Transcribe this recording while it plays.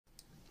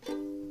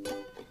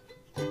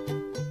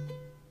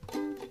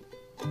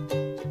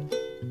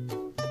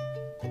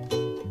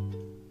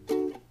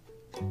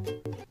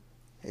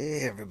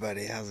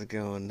everybody? How's it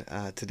going?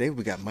 Today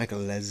we got Michael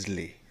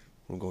Leslie.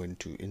 We're going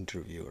to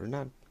interview, or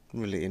not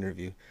really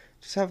interview,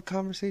 just have a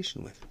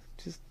conversation with.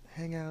 Just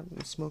hang out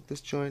and smoke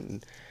this joint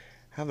and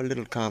have a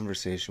little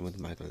conversation with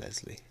Michael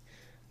Leslie.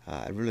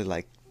 I really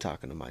like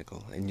talking to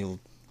Michael, and you'll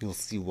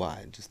see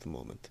why in just a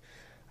moment.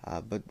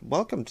 But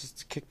welcome,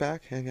 just kick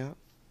back, hang out,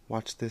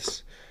 watch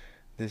this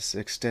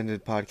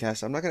extended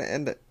podcast. I'm not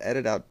gonna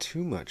edit out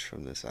too much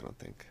from this. I don't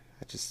think.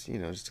 I just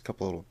just a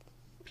couple little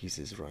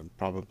pieces where I'm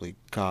probably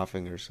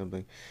coughing or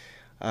something.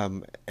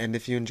 And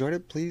if you enjoyed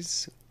it,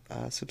 please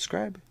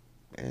subscribe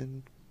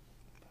and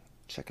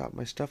check out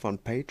my stuff on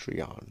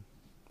Patreon.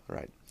 All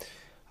right.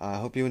 I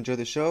hope you enjoy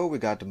the show. We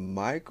got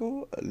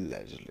Michael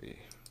Leslie.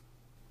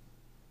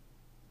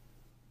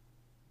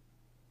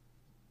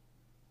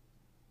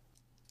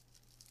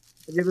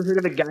 Have you ever heard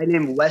of a guy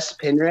named Wes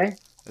Pinray?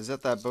 Is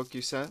that book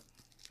you sent?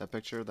 That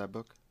picture of that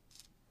book?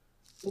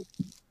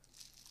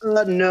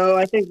 No,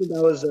 I think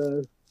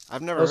I've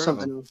that never was heard of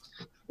something him. else.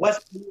 Wes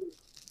Pinray,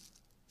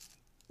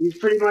 he's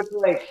pretty much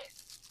like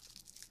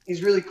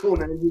he's really cool,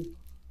 man. He's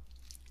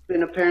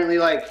been apparently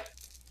like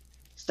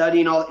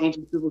studying all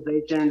ancient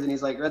civilizations, and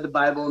he's like read the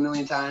Bible a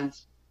million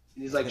times,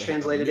 and he's like A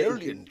translated it into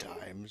million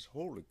times?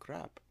 Holy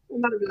crap.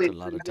 not That's really, a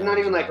lot of not times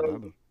even in the like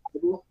Bible.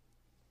 Bible,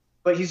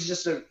 but he's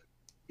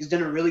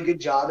done a really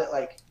good job at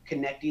like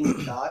connecting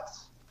the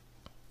dots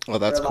Oh, for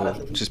that's a lot cool. of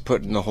things. Just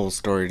putting the whole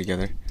story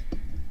together.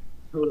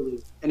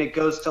 Totally. And it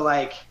goes to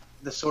like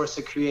the source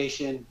of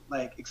creation,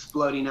 like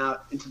exploding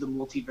out into the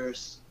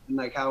multiverse and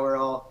like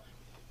how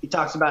he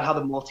talks about how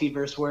the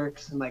multiverse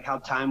works and like how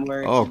time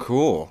works. Oh, And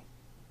cool.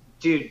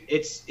 dude,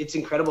 it's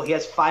incredible. He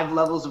has 5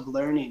 levels of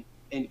learning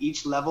and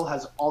each level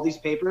has all these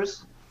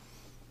papers.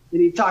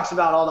 And he talks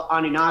about all the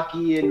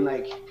Anunnaki and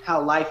like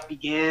how life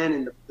began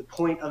and the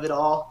point of it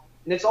all.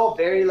 And it's all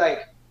very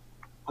like,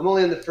 I'm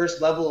only on the first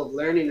level of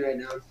learning right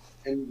now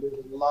and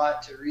there's a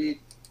lot to read.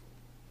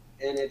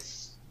 And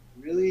it's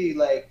really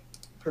like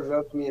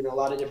provoked me in a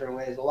lot of different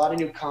ways. A lot of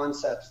new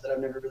concepts that I've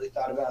never really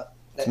thought about.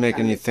 It's That making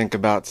kind you of think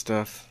about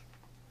stuff.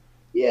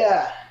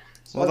 yeah.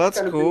 So Well, that's that's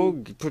kind of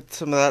been cool. Put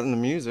some of that in the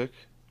music.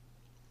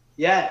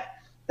 yeah.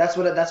 That's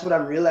what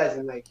I'm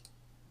realizing. Like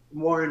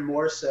more and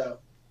more so,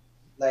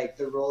 like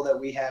the role that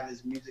we have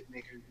as music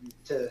makers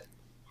to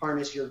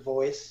harness your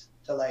voice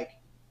to like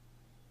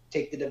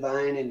take the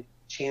divine and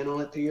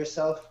channel it through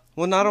yourself.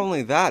 Well, not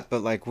only that,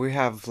 but like we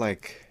have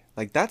like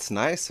that's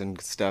nice and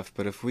stuff,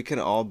 but if we can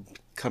all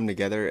come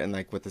together and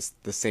like with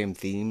the same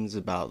themes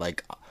about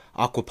like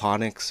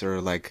aquaponics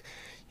or like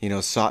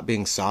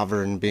being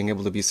sovereign, being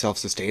able to be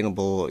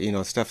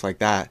self-sustainable, stuff like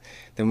that,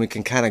 then we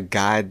can kind of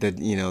guide the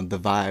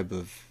vibe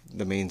of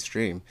the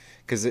mainstream.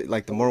 Because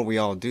like the more we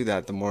all do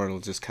that, the more it'll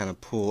just kind of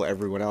pull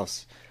everyone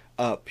else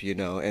up,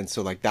 and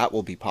so like that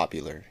will be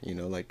popular,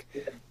 like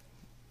Yeah,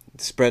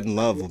 spreading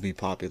love will be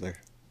popular.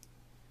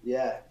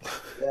 yeah,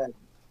 yeah,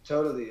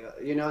 totally.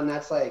 And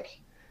that's like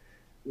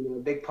a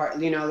big part.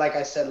 Like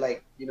I said,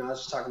 like I was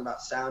just talking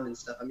about sound and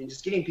stuff. I mean,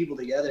 just getting people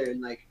together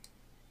and like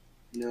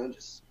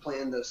just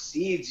planting those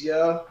seeds,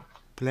 yo.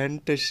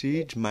 Plant the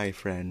seeds, my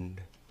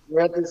friend.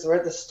 We're at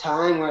this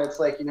time where it's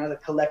like the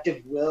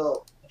collective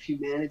will of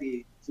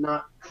humanity is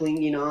not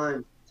clinging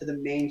on to the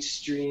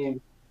mainstream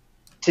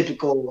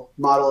typical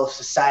model of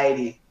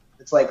society.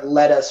 It's like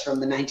led us from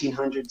the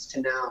 1900s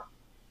to now,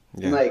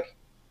 and Yeah. like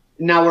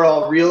now we're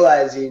all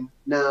realizing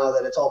now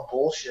that it's all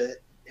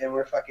bullshit and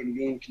we're fucking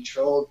being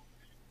controlled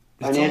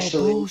It's all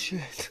financially.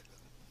 bullshit.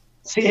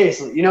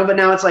 Seriously, but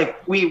now it's like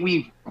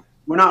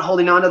we're not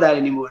holding on to that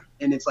anymore,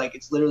 and it's like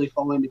it's literally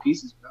falling to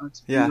pieces, bro.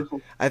 It's Yeah,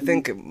 beautiful. I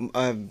think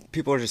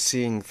people are just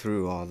seeing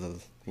through all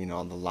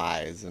the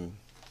lies and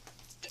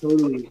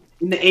Totally.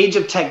 In the age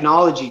of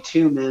technology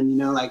too, man.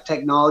 Like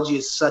technology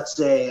is such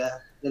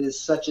a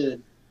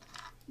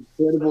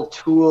incredible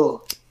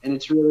tool, and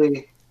it's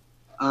really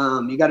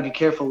you got to be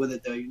careful with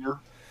it though.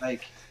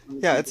 Like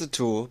yeah, it's a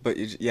tool, but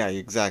yeah,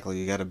 exactly.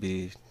 You got to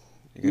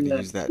yeah.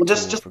 use that Well,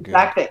 just tool just for the good.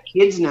 fact that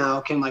kids now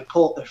can like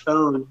pull up their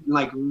phone and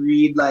like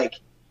read like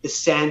the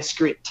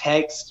Sanskrit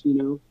text,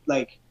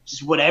 like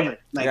just whatever.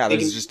 Like Yeah, they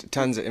there's can. just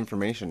tons of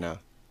information now.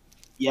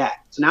 Yeah.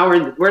 So now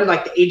we're in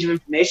like the age of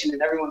information,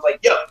 and everyone's like,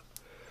 "Yo,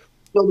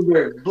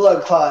 Bilderberg,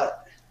 blood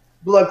clot,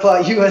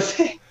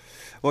 USA."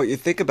 Well, you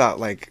think about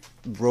like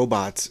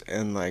robots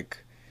and like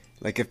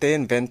if they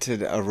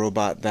invented a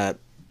robot that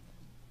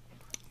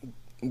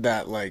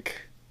that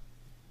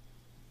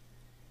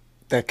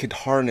could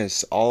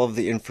harness all of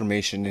the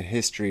information in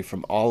history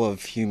from all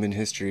of human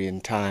history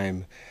and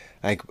time,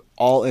 like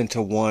all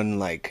into one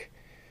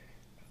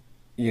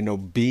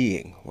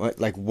being.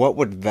 What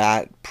would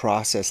that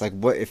process, like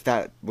what if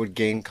that would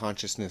gain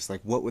consciousness,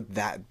 like what would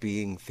that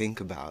being think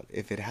about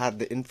if it had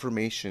the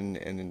information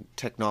and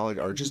technology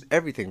or just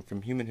everything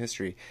from human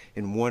history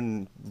in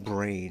one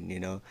brain,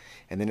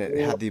 and then it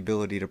Yeah. had the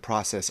ability to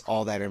process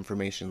all that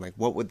information, like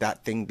what would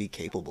that thing be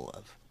capable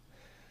of?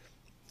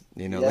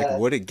 Like Yeah.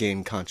 would it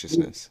gain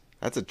consciousness?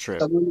 That's a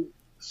trip.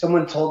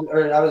 Someone told,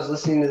 or I was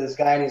listening to this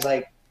guy, and he's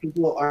like,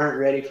 people aren't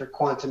ready for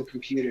quantum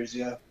computers.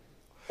 Yeah,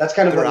 that's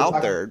kind of They're what he out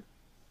talked about. there.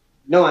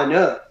 No, I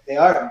know they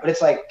are, but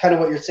it's like kind of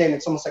what you're saying.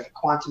 It's almost like a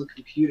quantum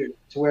computer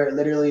to where it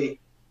literally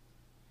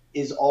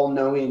is all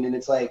knowing, and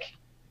it's like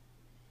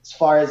as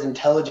far as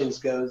intelligence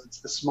goes, it's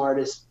the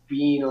smartest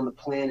being on the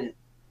planet.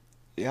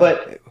 Yeah.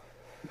 But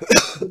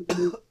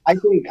I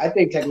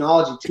think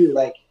technology too.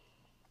 Like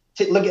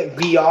look at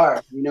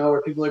VR,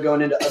 where people are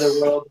going into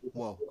other worlds.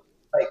 Whoa.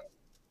 Like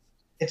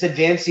it's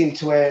advancing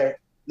to where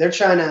they're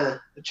trying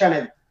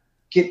to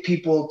get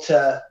people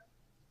to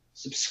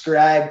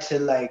subscribe to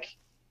like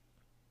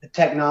the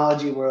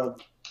technology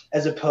world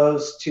as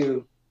opposed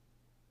to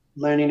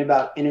learning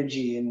about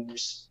energy and your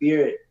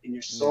spirit and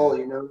your soul.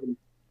 Yeah.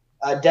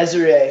 And,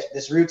 Desiree,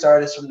 this roots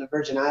artist from the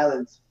Virgin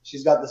Islands,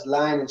 she's got this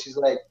line and she's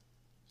like,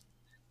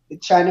 "They're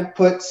trying to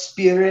put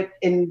spirit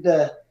in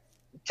the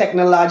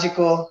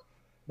technological,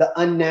 the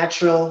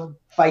unnatural,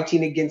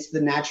 fighting against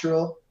the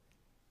natural."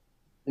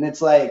 And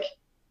it's like,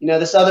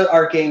 this other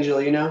archangel,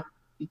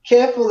 be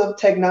careful of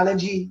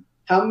technology.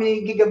 How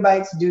many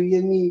gigabytes do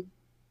you need?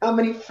 How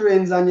many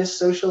friends on your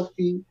social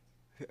feed?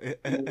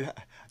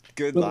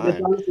 Good But it's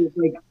line. honestly, it's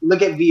like,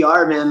 look at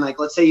VR, man. Like,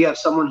 let's say you have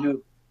someone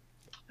who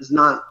is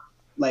not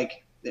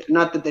like,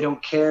 not that they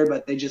don't care,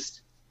 but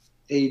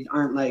they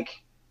aren't like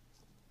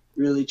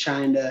really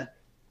trying to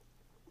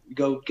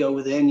go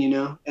within,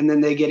 and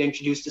then they get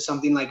introduced to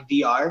something like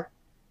VR,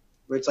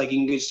 where it's like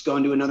you can just go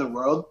into another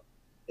world.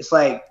 It's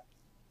like,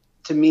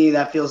 to me,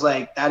 that feels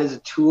like that is a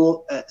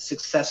tool at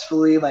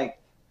successfully like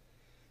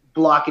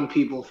blocking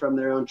people from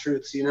their own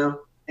truths,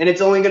 and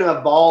it's only going to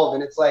evolve.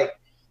 And it's like,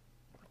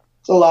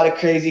 it's a lot of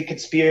crazy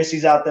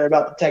conspiracies out there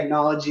about the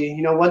technology.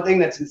 One thing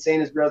that's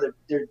insane is, bro,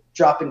 they're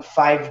dropping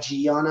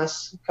 5G on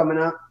us coming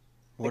up.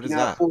 What Like is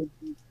now, that?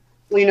 4G,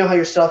 well, you know how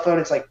your cell phone,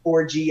 it's like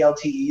 4G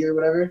LTE or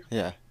whatever.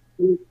 Yeah.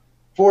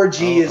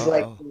 4G Oh, is oh,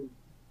 like, oh.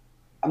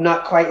 I'm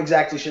not quite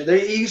exactly sure. There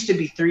it used to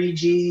be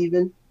 3G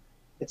even.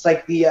 It's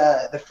like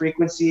the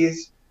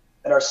frequencies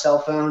that our cell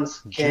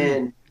phones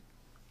can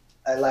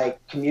like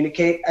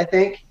communicate, I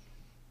think.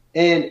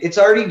 And it's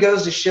already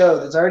goes to show,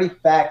 there's already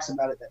facts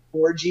about it, that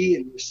 4G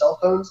and your cell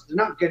phones, they're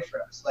not good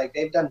for us. Like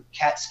they've done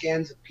CAT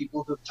scans of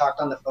people who've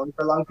talked on the phone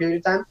for a long period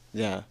of time.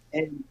 Yeah.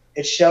 And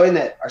it's showing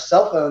that our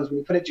cell phones, when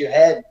you put it to your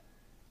head,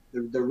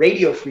 the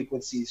radio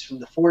frequencies from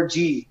the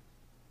 4G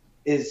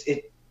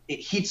it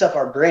heats up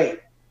our brain.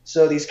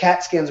 So these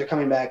CAT scans are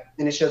coming back,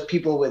 and it shows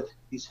people with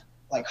these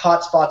like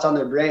hot spots on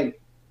their brain,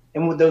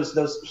 and with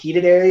those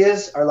heated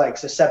areas are like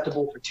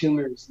susceptible for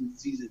tumors and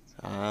diseases.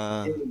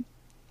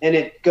 And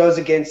it goes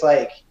against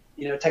like,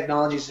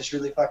 technology is just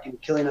really fucking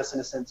killing us in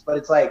a sense. But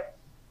it's like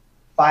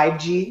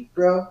 5G,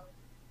 bro.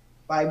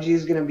 5G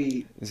is gonna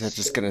be Is that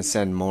just gonna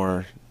send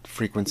more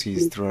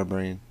frequencies through our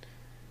brain?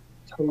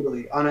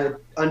 totally on an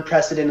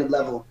unprecedented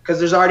level, because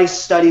there's already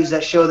studies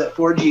that show that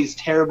 4G is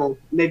terrible,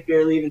 and they've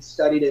barely even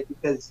studied it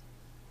because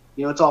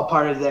it's all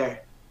part of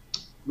their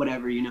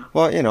whatever.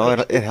 Well,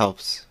 it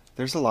helps.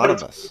 There's a lot But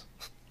of it's us.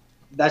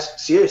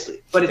 that's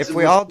seriously, but it's If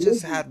we all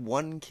just had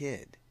one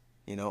kid,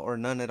 or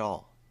none at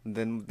all,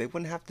 then they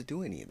wouldn't have to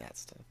do any of that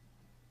stuff.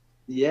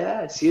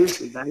 yeah,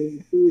 seriously, that is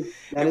the truth.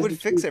 That It is would the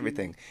fix truth.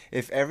 everything.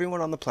 If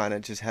everyone on the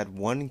planet just had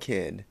one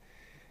kid,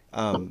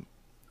 um,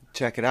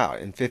 check it out.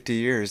 In 50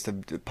 years, the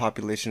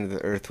population of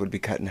the Earth would be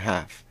cut in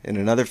half. In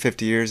another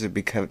 50 years, it'd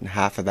be cut in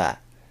half of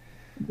that.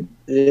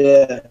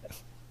 Yeah.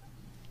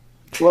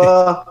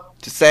 Well,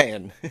 Just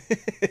saying.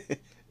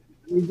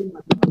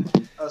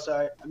 oh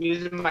sorry, I'm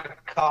using my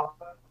cough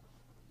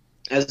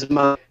as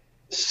my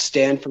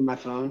stand for my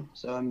phone,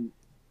 so I'm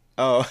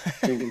Oh,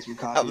 drinking some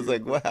I coffee was real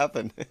like, quick. what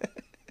happened?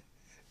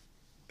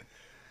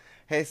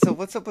 Hey, so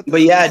what's up with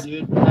But this? yeah, This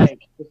dude, like,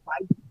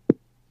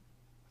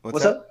 what's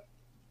what's that? up?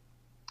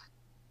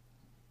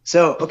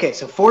 So okay,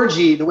 so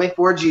 4G, the way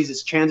 4G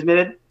is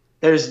transmitted,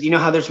 there's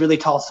how there's really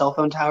tall cell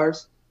phone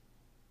towers.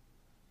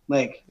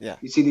 Like Yeah.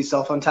 you see these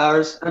cell phone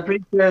towers. I'm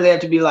pretty sure they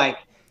have to be like,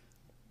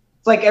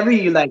 it's like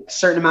every like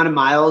certain amount of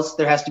miles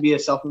there has to be a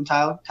cell phone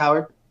tower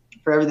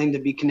for everything to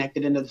be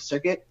connected into the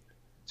circuit.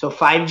 So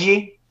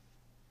 5G,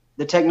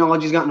 the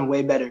technology's gotten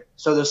way better.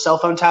 So those cell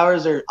phone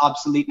towers are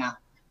obsolete now.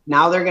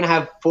 Now they're gonna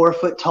have 4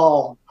 foot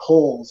tall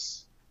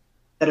poles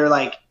that are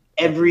like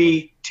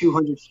Everywhere. every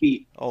 200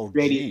 feet Oh,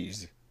 radius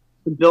jeez.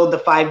 to build the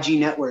 5G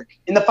network.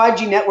 And the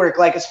 5G network,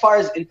 like as far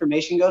as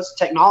information goes,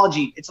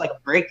 technology, it's like a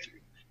breakthrough.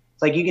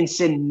 It's like you can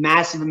send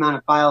massive amount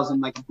of files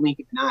in like a blink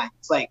of an eye.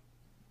 It's like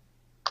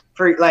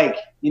for like,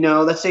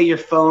 let's say your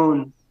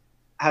phone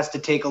has to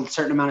take a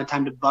certain amount of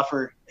time to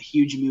buffer a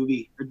huge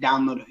movie or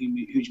download a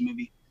huge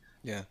movie.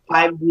 Yeah.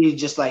 5G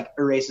just like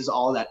erases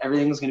all of that.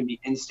 Everything's going to be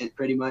instant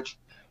pretty much.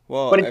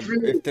 Well, But it's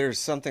really, if there's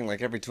something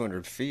like every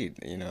 200 feet,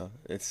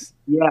 it's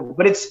yeah,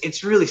 but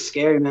it's really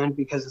scary, man,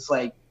 because it's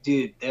like,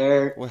 dude,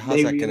 well, how's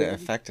they that gonna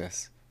realize, affect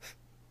us?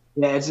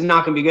 yeah, it's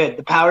not going to be good.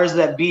 The powers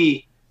that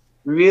be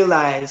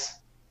realize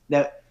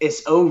that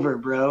it's over,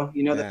 bro. That,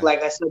 Yeah.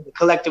 like I said, the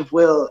collective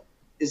will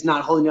is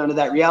not holding on to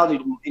that reality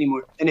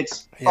anymore, and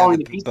it's Yeah, falling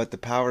to pieces. but the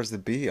powers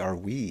that be are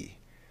we.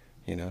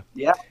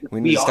 Yeah, We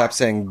need we to stop are.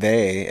 saying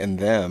they and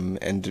them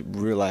and to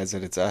realize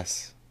that it's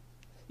us.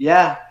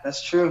 Yeah,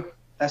 that's true.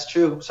 That's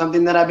true.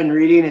 Something that I've been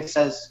reading, it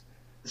says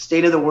the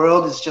state of the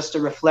world is just a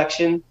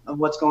reflection of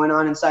what's going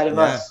on inside of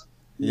Yeah. us.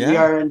 We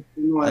Yeah. are in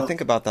I turmoil,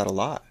 think about that a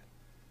lot.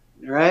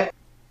 right?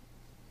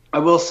 I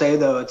will say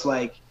though, it's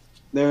like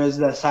there is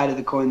that side of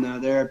the coin though.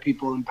 There are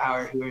people in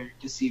power who are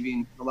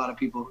deceiving a lot of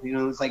people. You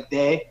know, it's like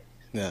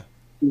Yeah.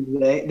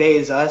 they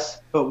is us,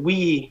 but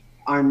we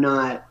are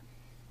not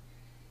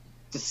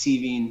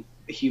deceiving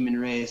the human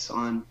race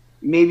on.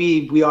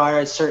 Maybe we are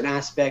a certain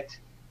aspect,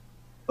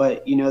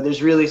 but you know,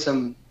 there's really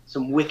some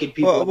wicked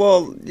people.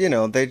 Well, you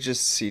know, they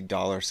just see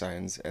dollar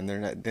signs and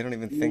they don't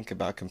even think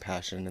about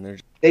compassion and they're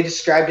just, They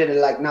described it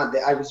like not.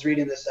 I was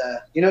reading this.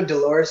 You know,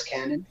 Dolores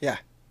Cannon. yeah.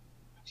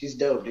 She's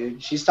dope,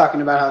 dude. She's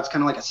talking about how it's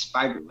kind of like a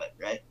spider web,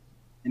 right?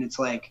 And it's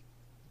like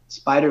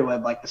spider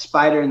web, like the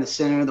spider in the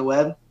center of the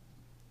web.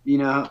 You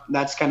know,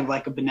 that's kind of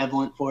like a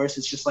benevolent force.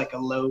 It's just like a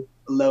low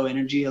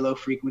energy, a low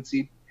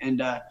frequency, and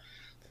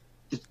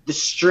the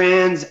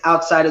strands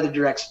outside of the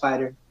direct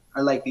spider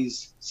are like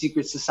these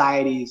secret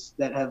societies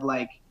that have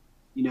like,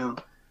 you know,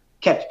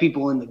 kept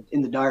people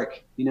in the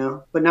dark. You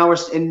know, but now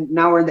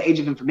we're in the age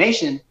of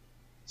information.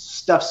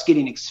 Stuff's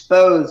getting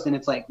exposed, and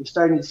it's like we're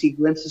starting to see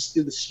glimpses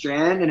through the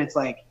strand, and it's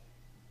like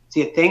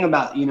see a thing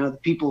about, you know, the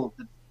people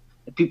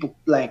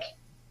like,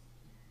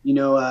 you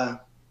know,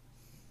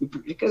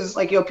 because it's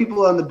like, you know,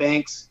 people on the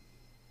banks,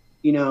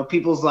 you know,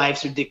 people's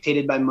lives are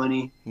dictated by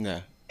money, Yeah.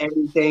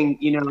 everything,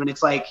 you know, and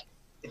it's like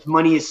if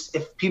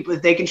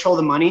they control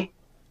the money,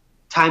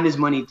 time is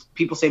money.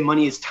 People say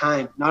money is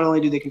time. Not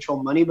only do they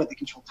control money, but they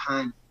control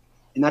time,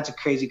 and that's a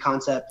crazy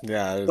concept.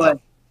 Yeah.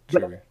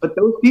 But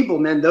those people,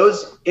 man,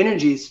 those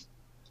energies,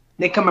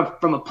 they come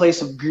up from a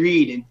place of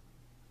greed and,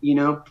 you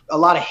know, a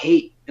lot of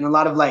hate and a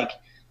lot of like,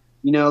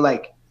 you know,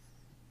 like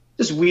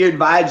just weird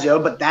vibes, yo.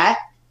 But that,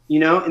 you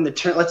know, in the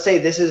turn, let's say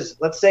this is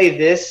the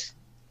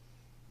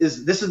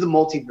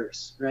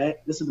multiverse, right?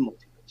 This is the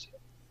multiverse,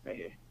 right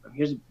here.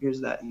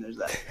 Here's that, and there's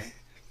that, right?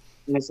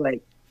 And it's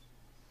like,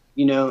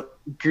 you know,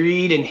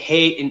 greed and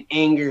hate and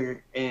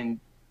anger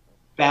and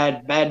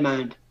bad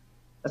mind.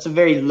 That's a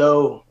very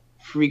low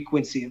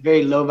frequency, a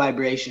very low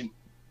vibration.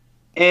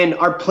 And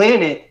our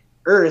planet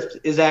Earth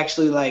is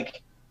actually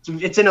like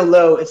it's in a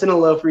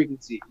low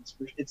frequency.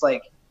 It's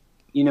like,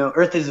 you know,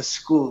 Earth is a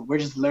school. We're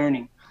just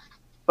learning.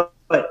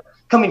 But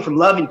coming from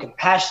love and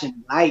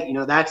compassion, light, you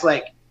know, that's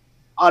like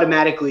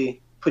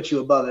automatically puts you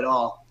above it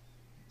all.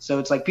 So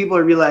it's like people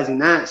are realizing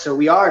that. So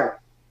we are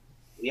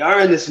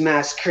in this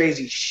mass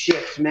crazy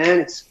shift,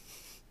 man.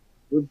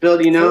 We're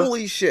building, you know.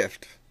 Holy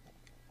shift,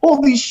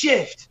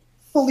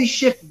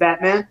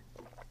 Batman.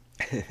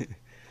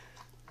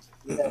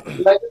 Yeah.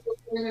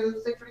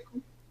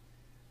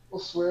 Little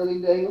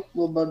swirly dangle,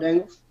 little bow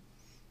dangle.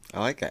 I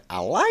like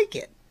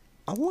it.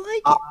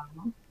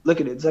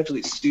 Look at it. It's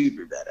actually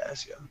super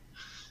badass, yo.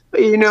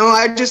 But you know,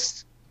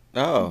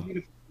 Oh,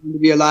 beautiful to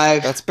be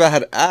alive. that's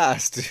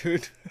badass,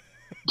 dude.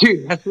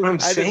 Dude, that's what I'm I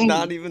saying. did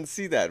not even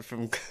see that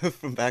from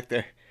back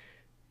there.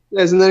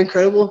 Isn't that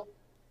incredible?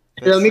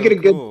 Here, let me get a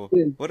cool. good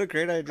spin. What a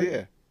great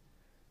idea.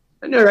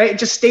 I know, right? It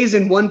just stays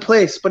in one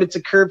place, but it's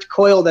a curved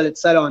coil that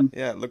it's set on.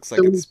 Yeah, it looks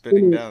like it's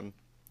spinning down.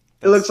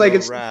 It looks like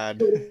it's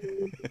rad.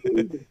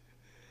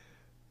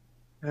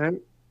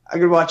 Right? I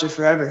could watch it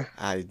forever.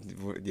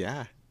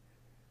 Yeah.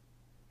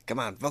 Come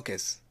on,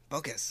 focus.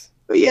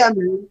 But yeah,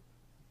 man.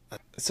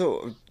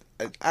 So,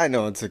 I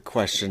know it's a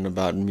question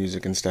about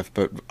music and stuff,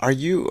 but are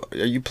you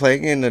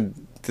playing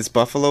in this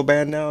Buffalo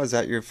band now? Is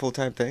that your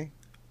full-time thing?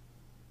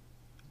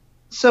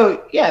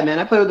 So yeah, man,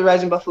 I play with the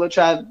Rising Buffalo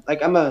Tribe.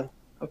 Like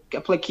I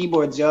play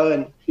keyboards, yo,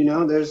 and you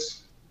know,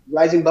 there's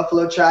Rising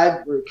Buffalo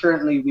Tribe.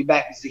 We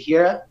back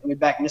Zahira and we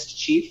back Mr.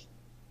 Chief,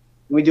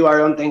 and we do our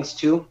own things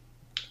too.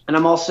 And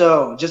I'm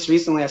also just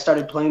recently I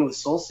started playing with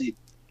Soulseed,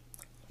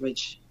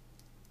 which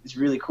is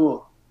really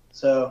cool.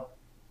 So,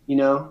 you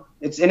know,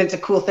 it's a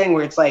cool thing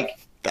where it's like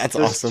that's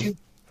awesome.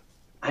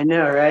 I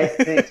know, right?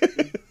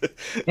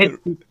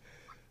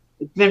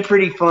 It's been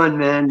pretty fun,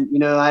 man. You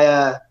know,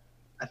 I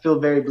feel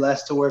very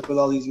blessed to work with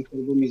all these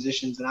incredible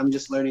musicians, and I'm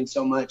just learning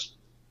so much.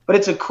 But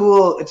it's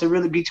a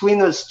really, between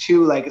those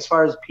two, like as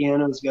far as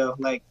pianos go,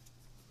 like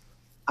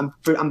I'm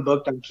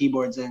booked on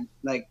keyboards, and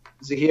like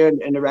Zahir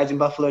and the Rising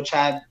Buffalo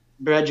Tribe,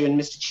 brethren,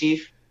 Mr.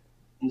 Chief,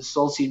 and the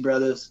Soulseed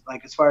brothers,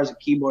 like as far as a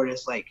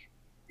keyboardist, like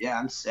yeah,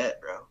 I'm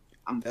set, bro.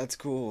 That's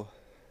cool.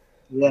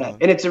 Yeah,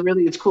 and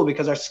it's cool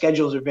because our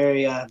schedules are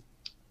very.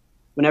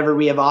 Whenever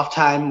we have off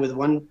time with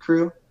one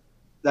crew,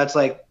 that's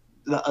like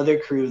the other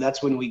crew.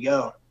 That's when we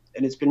go,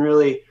 and it's been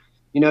really,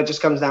 you know, it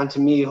just comes down to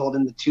me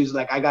holding the twos.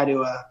 Like I got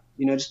to,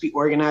 you know, just be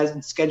organized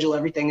and schedule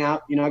everything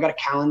out. You know, I got a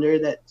calendar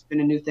that's been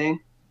a new thing,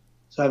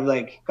 so I've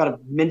like got a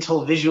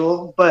mental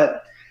visual.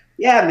 But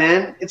yeah,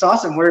 man, it's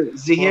awesome. We're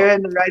Zahira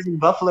and the Rising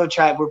Buffalo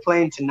Tribe. We're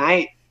playing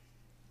tonight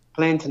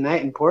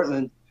in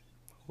Portland.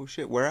 Oh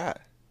shit, where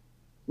at?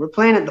 We're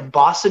playing at the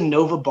Bossa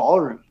Nova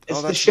Ballroom.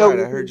 It's the show.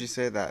 Right. I heard you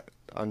say that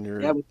on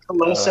your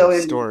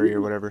story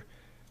or whatever.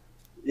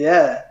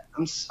 Yeah,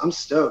 I'm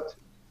stoked.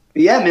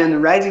 But yeah, man, the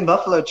Rising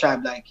Buffalo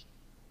Tribe, like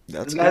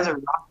those guys are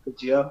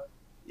rockers, yo.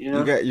 You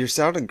know, you're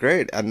sounding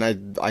great, and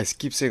I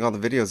keep seeing all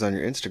the videos on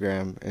your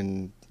Instagram,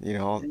 and you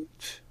know,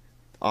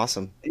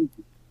 Awesome.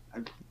 I,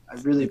 I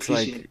really It's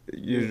appreciate like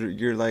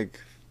it.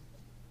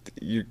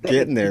 you're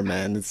getting there,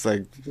 man. It's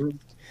like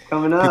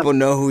Coming people up.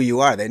 know who you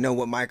are. They know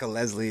what Michael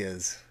Leslie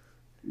is.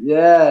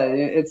 Yeah,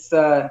 it's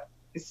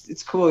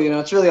cool, you know.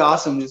 It's really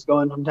awesome just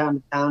going from town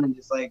to town and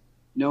just like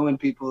knowing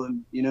people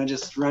and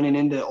just running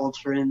into old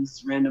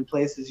friends, random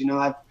places.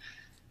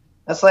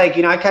 That's like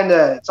I kind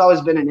of it's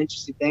always been an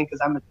interesting thing because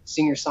I'm a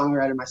singer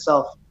songwriter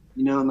myself,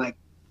 and like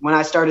when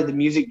I started the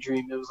music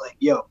dream, it was like,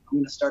 yo, I'm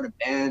gonna start a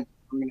band,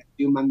 I'm gonna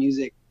do my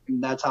music,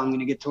 and that's how I'm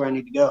gonna get to where I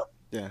need to go.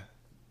 Yeah.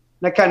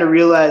 And I kind of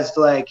realized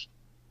like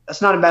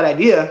that's not a bad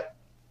idea.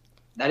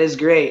 That is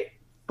great,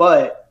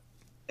 but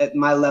at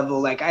my level,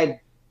 like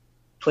I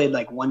played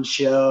like one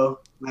show.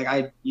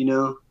 Like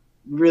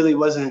really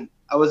wasn't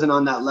I wasn't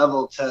on that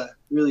level to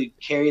really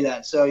carry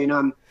that. So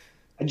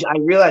I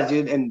realized,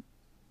 dude, and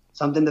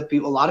something that a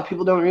lot of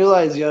people don't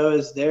realize, yo,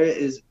 is there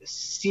is a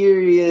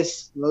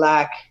serious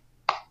lack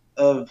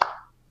of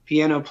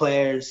piano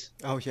players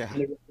Oh yeah.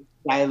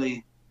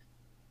 highly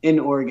in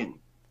Oregon.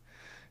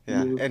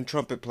 Yeah. And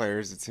trumpet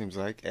players, it seems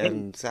like, And,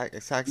 and yeah,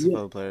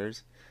 saxophone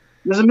players.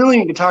 there's a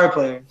million guitar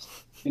players.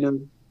 You know,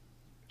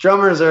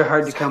 drummers are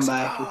hard to come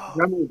by.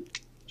 Saxophone.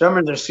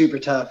 Drummers are super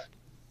tough.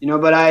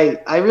 But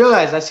I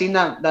realized I seen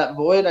that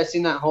void, I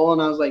seen that hole,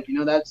 and I was like,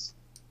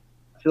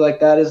 I feel like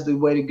that is the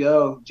way to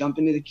go. Jump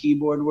into the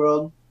keyboard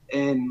world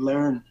and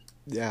learn.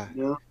 Yeah.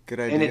 You know, Good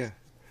and it's idea.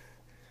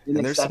 and And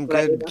it's there's that's some what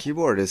I did. good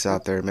keyboardists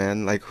out there,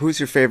 man. Like, who's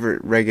your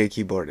favorite reggae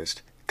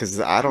keyboardist? Because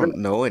I don't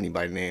know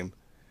anybody name.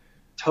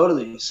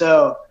 Totally.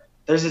 So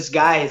there's this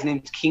guy. His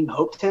name's King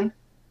Hopeton.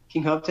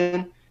 King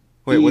Hopeton.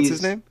 Wait, what's his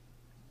He's name?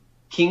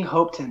 King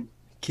Hopeton.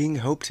 King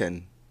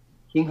Hopeton.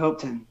 King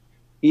Hopeton.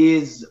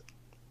 He's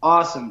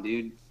awesome,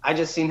 dude. I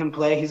just seen him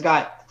play. He's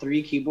got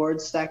 3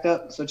 keyboards stacked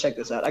up. So check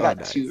this out. I Oh, got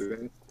nice. 2.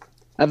 Right?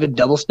 I have a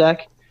double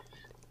stack,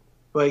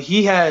 but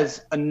he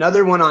has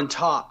another one on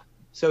top.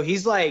 So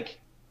he's like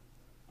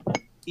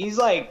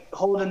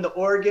holding the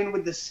organ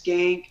with the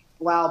skank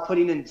while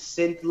putting in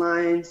synth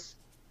lines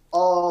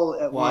all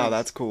at once. Wow,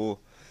 that's cool.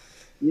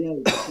 Yeah,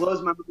 it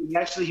blows my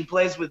mind. He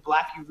plays with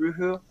Black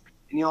Uruhu, and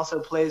he also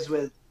plays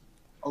with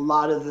a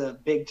lot of the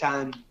big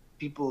time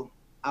people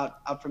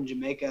out from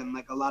Jamaica and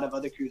like a lot of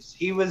other crews.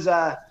 He was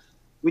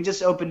we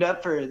just opened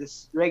up for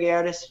this reggae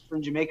artist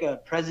from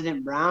Jamaica,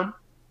 President Brown,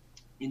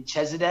 in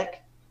Chesedek,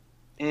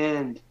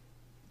 and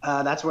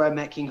that's where I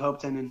met King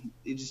Hopeton, and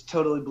it just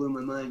totally blew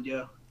my mind,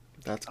 yo.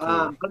 That's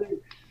cool.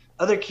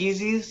 Other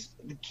keysies,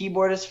 the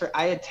keyboardist for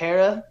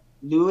Ayaterra,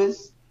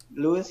 Lewis,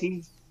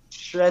 he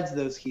shreds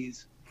those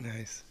keys.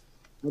 Nice.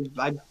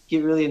 I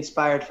get really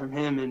inspired from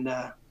him, and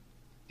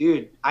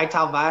dude,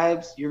 Ital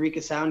Vibes,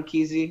 Eureka Sound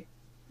Keysy,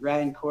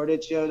 Ryan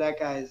Cordich, yo, that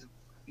guy is a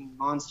fucking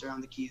monster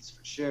on the keys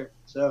for sure.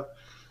 So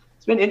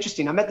it's been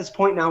interesting. I'm at this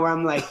point now where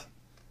I'm like,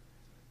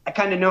 I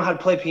kind of know how to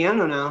play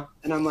piano now,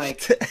 and I'm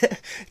like,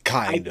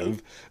 Kind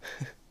of.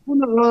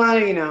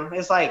 well,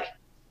 it's like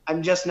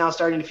I'm just now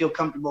starting to feel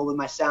comfortable with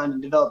my sound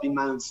and developing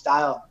my own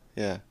style.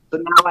 Yeah.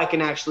 But now I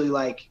can actually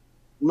like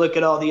look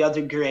at all the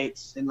other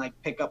greats and like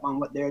pick up on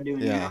what they're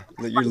doing. Yeah.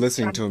 You're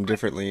listening to them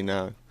differently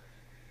now.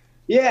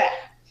 Yeah.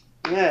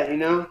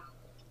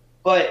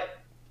 But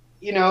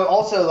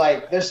also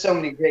like there's so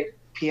many great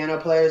piano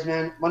players,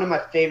 man. One of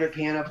my favorite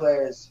piano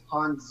players,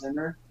 Hans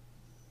Zimmer.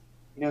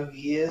 You know who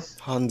he is?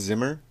 Hans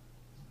Zimmer?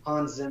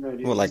 Hans Zimmer,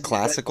 dude. Well, like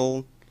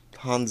classical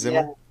Hans Zimmer?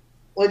 Yeah.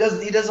 Well,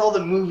 he does all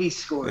the movie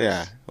scores.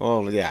 Yeah.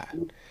 Well, yeah.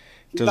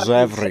 He's Does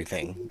got these-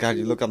 everything. God,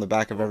 you look on the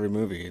back of every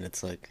movie and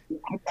it's like,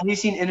 Have you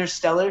seen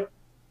Interstellar?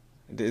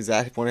 is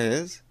that what it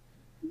is?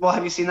 Well,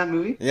 have you seen that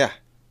movie? Yeah.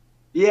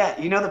 Yeah,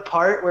 you know the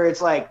part where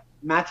it's like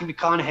Matthew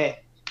McConaughey.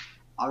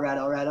 All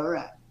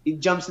right. He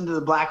jumps into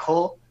the black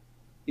hole,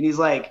 and he's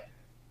like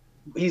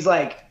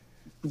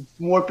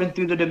warping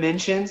through the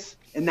dimensions,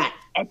 and that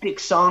epic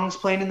song's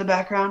playing in the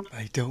background,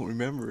 I don't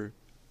remember.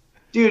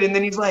 dude. And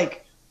then he's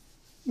like,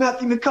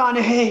 Matthew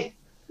McConaughey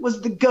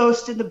was the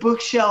ghost in the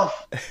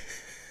bookshelf,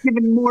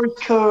 giving Morse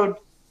code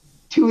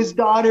to his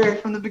daughter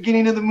from the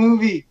beginning of the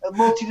movie. A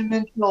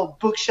multidimensional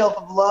bookshelf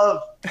of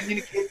love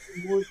communicating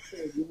Morse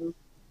code.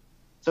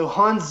 So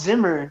Hans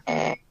Zimmer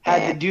had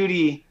the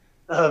duty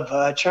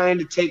of trying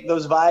to take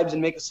those vibes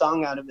and make a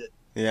song out of it,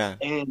 Yeah.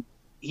 and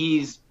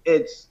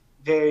it's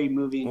very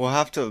moving. We'll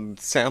have to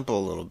sample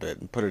a little bit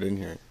and put it in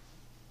here.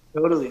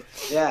 Totally,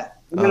 yeah.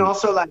 And then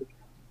also like,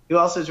 who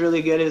also is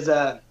really good is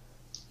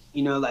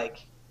like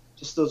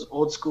just those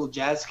old school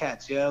jazz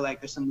cats. Like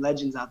there's some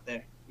legends out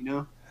there.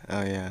 Oh,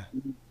 yeah.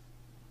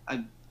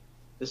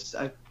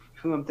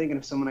 Who I'm thinking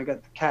of someone. I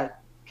got the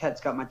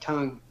cat's got my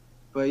tongue,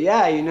 but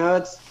yeah,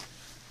 it's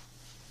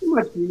too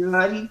much.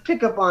 You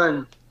pick up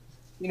on.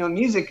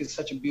 Music is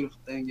such a beautiful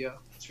thing, yo.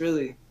 It's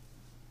really,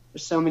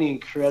 there's so many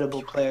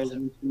incredible players of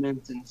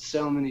instruments and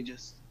so many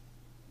just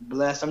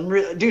blessed.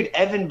 Dude,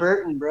 Evan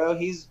Burton, bro.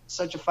 He's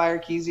such a fire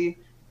keysy.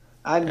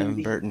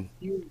 Evan Burton.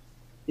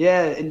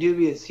 Yeah, and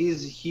Dubious.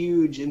 He's a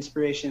huge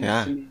inspiration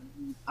Yeah. to me.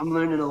 I'm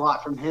learning a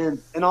lot from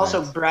him. And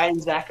also Nice. Brian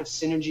Zach of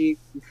Synergy,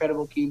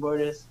 incredible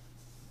keyboardist.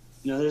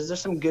 There's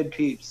some good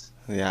peeps.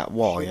 Yeah.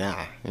 Well,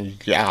 yeah.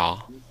 Yeah.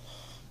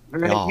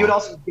 Right? He would Yeah.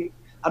 also.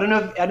 I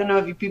don't know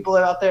if you people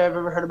out there have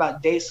ever heard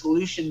about Day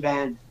Solution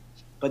Band,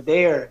 but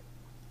they are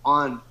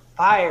on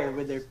fire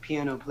with their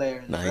piano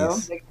players, bro.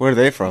 Nice. Where are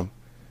they from?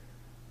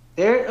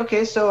 They're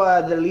okay. So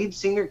the lead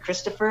singer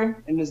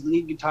Christopher and his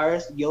lead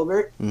guitarist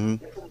Gilbert, Mm-hmm.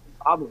 they're from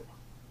Zimbabwe,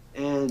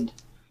 and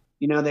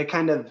you know they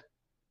kind of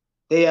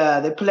they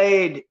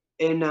played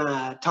in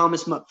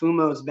Thomas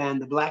Mutfumo's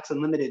band, the Blacks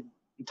Unlimited.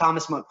 And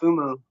Thomas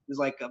Mutfumo was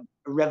like a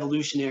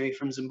revolutionary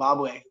from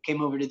Zimbabwe who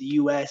came over to the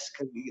U.S.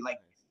 because he like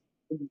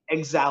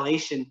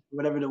exhalation,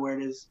 whatever the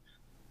word is.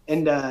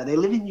 And they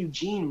live in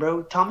Eugene,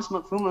 bro. Thomas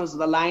Mutfumo's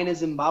the Lion of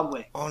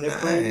Zimbabwe. Oh, They're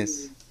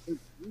nice. playing.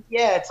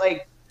 Yeah, it's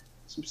like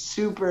some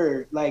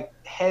super like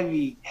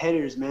heavy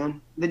hitters,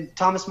 man. The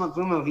Thomas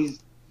Mutfumo,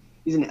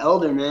 he's an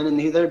elder, man,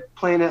 and they're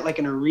playing at like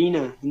an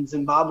arena in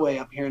Zimbabwe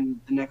up here in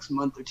the next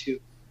month or two.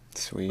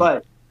 Sweet.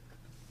 But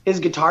his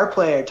guitar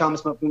player,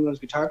 Thomas Mutfumo's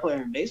guitar player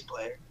and bass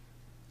player,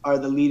 are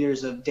the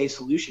leaders of Day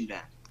Solution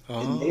Band,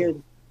 and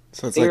Oh.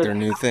 So it's like they're their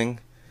new thing?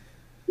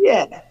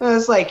 yeah,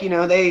 it's like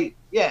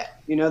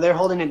they're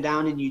holding it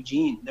down in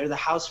Eugene. They're the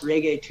House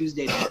Reggae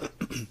Tuesday.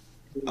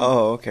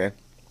 Oh, okay.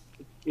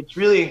 It's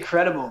really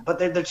incredible. But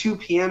they're the two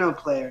piano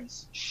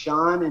players,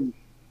 Sean and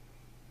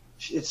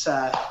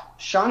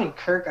Sean and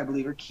Kirk, I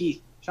believe, or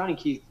Keith. Sean and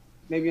Keith.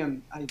 Maybe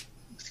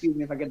excuse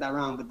me if I get that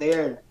wrong, but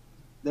they're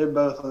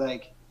both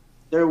like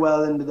they're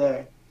well into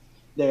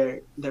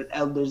their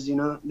elders, you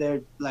know.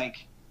 They're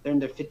in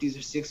their 50s or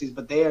 60s,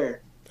 but they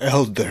are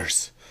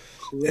Elders.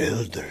 incredible.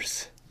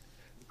 Elders.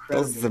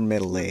 Those are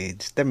middle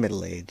age. They're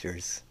middle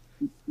agers.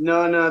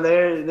 No,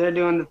 they're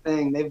doing the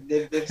thing.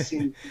 They've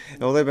seen.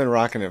 Oh, they've been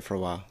rocking it for a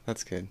while.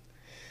 That's good.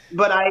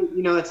 But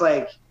it's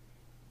like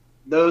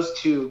those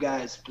two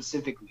guys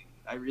specifically.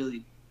 I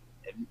really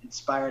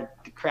inspired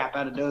the crap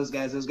out of those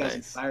guys. Those guys Nice.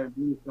 inspired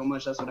me so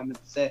much. That's what I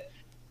meant to say.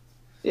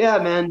 Yeah,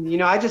 man.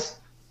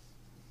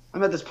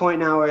 I'm at this point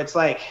now where it's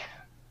like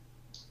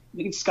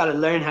we just got to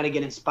learn how to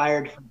get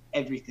inspired from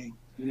everything.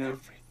 You know,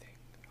 Everything.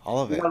 All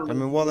of it. I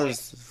mean, well,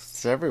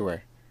 it's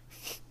everywhere.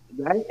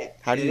 right?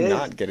 How do It you is.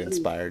 not get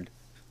inspired?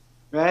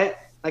 Right?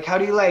 Like, how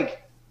do you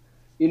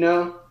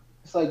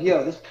It's like,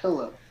 yo, this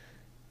pillow.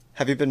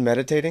 Have you been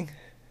meditating?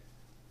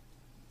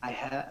 I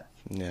have.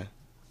 Yeah.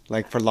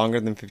 Like for longer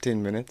than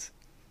 15 minutes?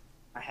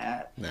 I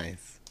have.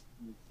 Nice.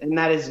 And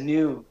that is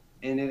new.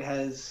 And it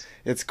has.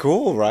 It's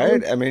cool,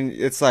 right? I mean,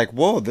 it's like,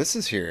 whoa, this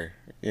is here,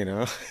 you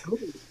know?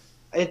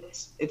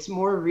 It's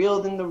more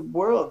real than the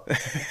world.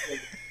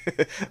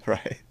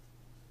 Right.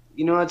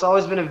 It's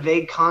always been a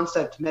vague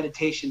concept,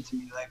 meditation to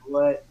me. Like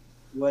what,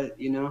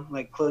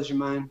 like close your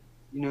mind,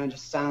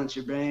 just silence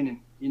your brain.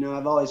 And,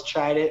 I've always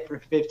tried it for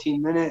 15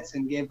 minutes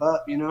and gave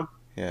up, Yeah.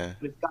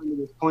 but it's gotten to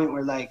this point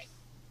where like,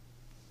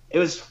 it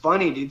was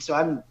funny, dude. So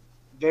I'm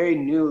very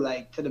new,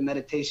 like to the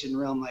meditation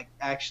realm. Like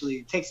actually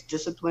it takes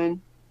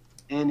discipline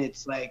and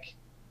it's like,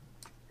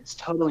 it's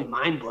totally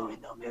mind blowing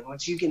though, man.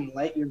 Once you can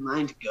let your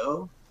mind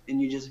go and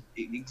you just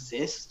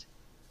exist,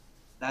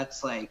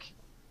 that's like,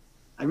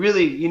 I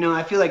really,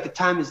 I feel like the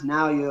time is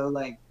now,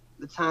 like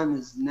the time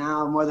is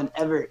now more than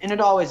ever. And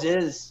it always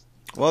is.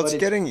 Well, But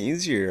it's getting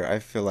easier, I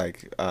feel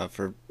like,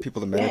 for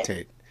people to yeah,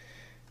 meditate.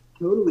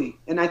 totally.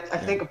 And I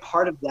Yeah. think a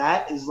part of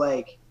that is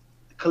like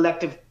the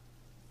collective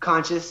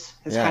conscious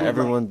has Yeah, kind of like,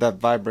 everyone, that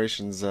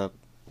vibration's up.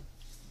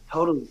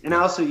 totally. And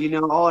also,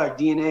 all our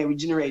DNA, we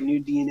generate new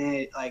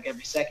DNA like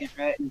every second,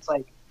 right? And it's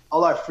like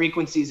all our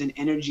frequencies and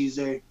energies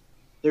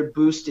they're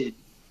boosted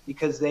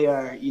because they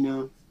are,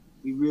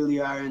 we really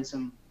are in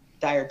some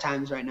dire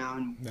times right now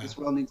and Yeah. this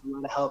world needs a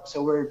lot of help.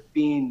 So we're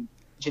being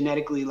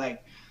genetically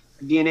like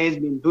our DNA is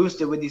being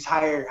boosted with these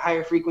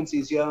higher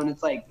frequencies, and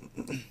it's like,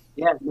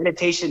 yeah,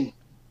 meditation,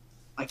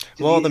 like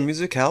to Well, be the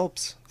music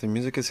helps. The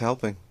music is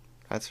helping.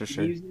 That's for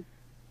sure. music,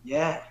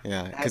 yeah,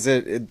 Yeah, that, because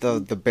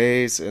the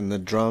bass and the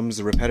drums,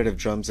 the repetitive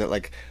drums, it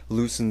like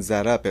loosens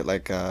that up. It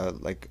like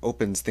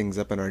opens things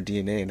up in our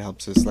DNA and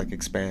helps us like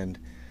expand.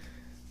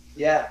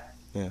 yeah,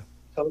 Yeah.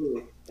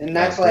 totally. And Yeah,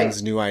 that's it like,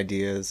 brings new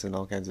ideas and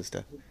all kinds of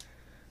stuff.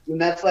 and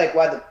that's like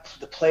why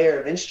the player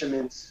of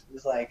instruments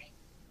is like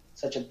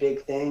such a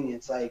big thing.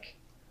 It's like,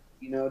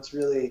 it's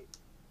really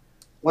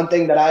one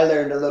thing that I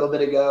learned a little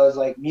bit ago is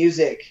like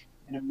music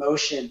and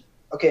emotion.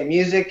 Okay,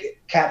 music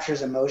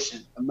captures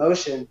emotion,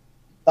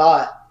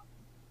 thought.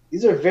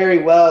 These are very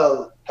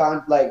well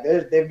like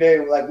they're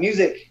very like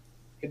music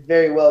could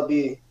very well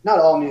be not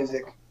all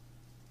music.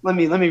 Let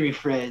me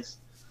rephrase.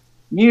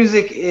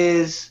 Music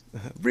is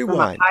from a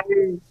Rewind.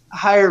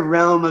 higher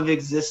realm of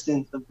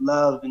existence of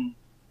love and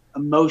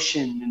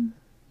emotion and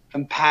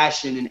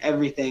compassion and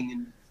everything,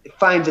 and it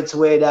finds its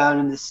way down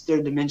in this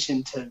third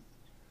dimension to,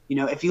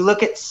 if you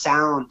look at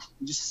sound,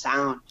 just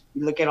sound,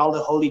 you look at all the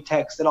holy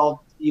texts that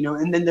all,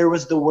 and then there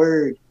was the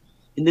word,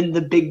 and then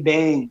the Big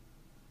Bang.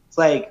 It's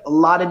like a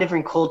lot of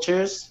different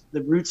cultures,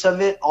 the roots of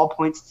it all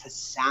points to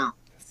sound.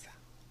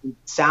 And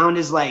sound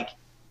is like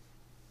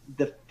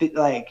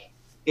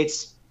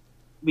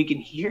we can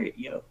hear it,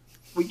 yo.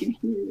 We can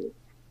hear it.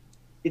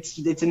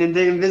 It's an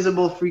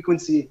invisible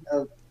frequency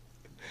of,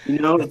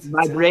 It's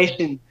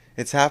vibration.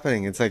 It's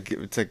happening. It's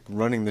like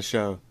running the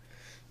show.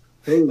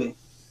 Totally,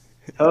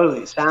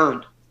 totally.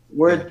 Sound,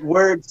 Yeah.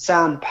 word,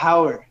 sound,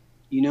 power.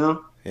 You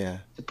know, Yeah.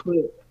 to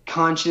put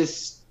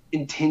conscious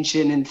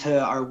intention into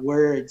our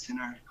words and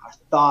our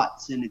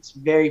thoughts, and it's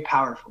very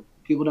powerful.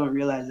 People don't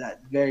realize that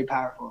it's very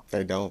powerful.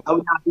 They don't. I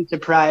would not be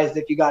surprised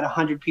if you got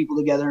 100 people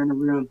together in a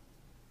room,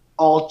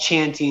 all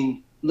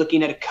chanting,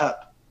 looking at a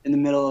cup in the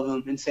middle of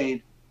them and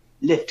saying,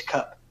 "Lift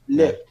cup,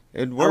 Yeah. lift."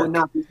 It'd I would work.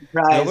 not be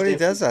surprised Nobody if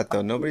does that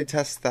though. Nobody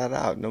tests that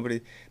out.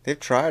 Nobody. They've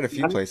tried a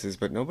few places,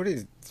 but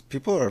nobody.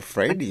 People are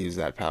afraid to use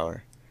that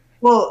power.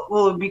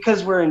 well,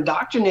 because we're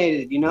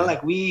indoctrinated, Yeah.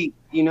 like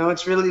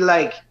it's really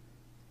like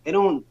they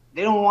don't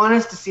want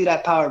us to see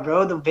that power,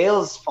 bro. The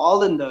veil's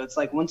fallen though. It's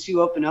like once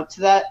you open up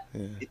to that,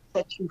 Yeah. it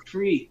sets you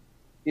free.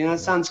 It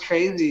sounds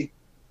crazy,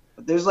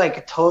 but there's like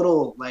a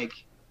total like,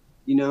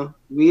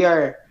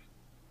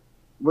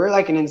 we're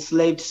like an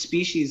enslaved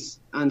species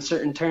on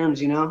certain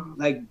terms,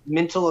 like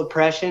mental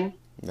oppression,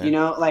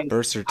 Yeah. like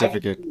Birth I,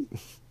 certificate.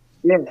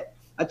 yeah,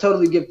 I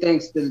totally give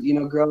thanks to,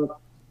 grow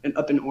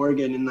up in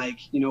Oregon, and like,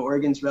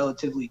 Oregon's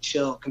relatively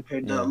chill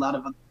compared to a Yeah. lot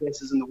of other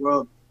places in the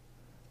world.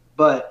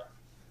 But,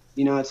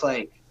 it's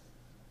like,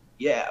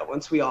 yeah,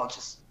 once we all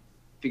just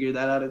figure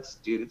that out, it's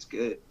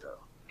good, bro.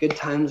 Good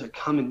times are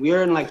coming. We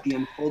are in like the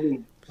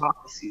unfolding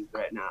prophecies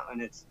right now,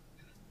 and it's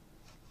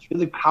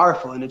really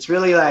powerful, and it's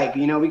really like,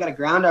 we got to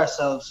ground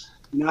ourselves.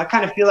 I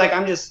kind of feel like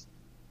I'm just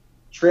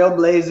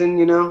trailblazing.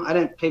 I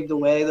didn't pave the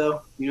way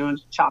though.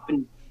 Just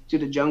chopping through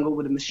the jungle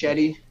with a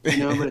machete.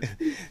 But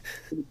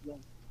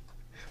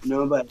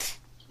but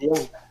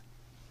yeah,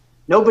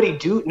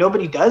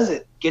 nobody does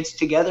it. Gets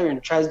together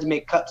and tries to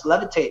make cups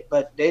levitate.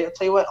 But I'll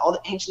tell you what, all the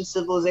ancient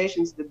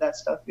civilizations did that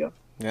stuff, yo.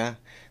 Yeah.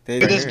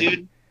 Look I at this, hear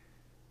dude.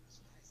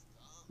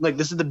 Like,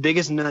 this is the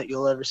biggest nut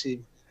you'll ever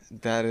see.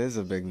 that is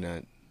a big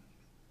nut.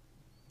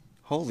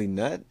 Holy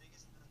nut.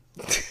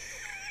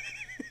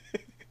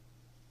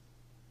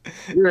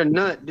 You're a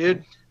nut,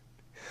 dude.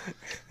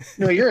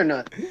 No, you're a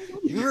nut.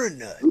 You're a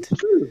nut.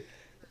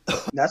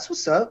 That's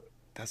what's up.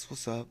 That's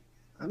what's up.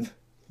 I'm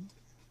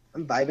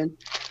vibing.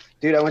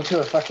 Dude, I went to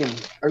a fucking...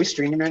 Are we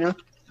streaming right now?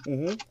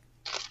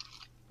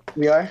 Mm-hmm.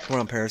 We are? We're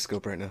on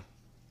Periscope right now.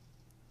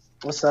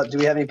 What's up? Do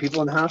we have any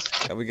people in the house?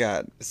 Yeah, we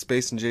got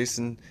Space and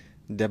Jason,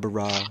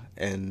 Deborah,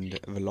 and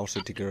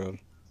Velocity Girl.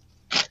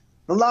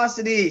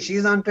 Velocity!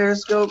 She's on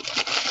Periscope.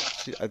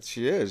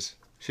 She is.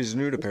 She's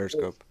new to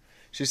Periscope.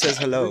 She says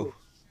hello.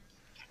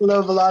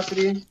 Hello,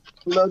 Velocity.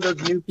 Hello,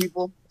 those new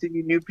people. To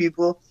you new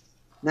people.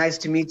 Nice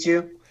to meet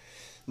you.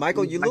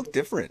 Michael, you look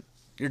different.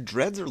 Your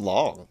dreads are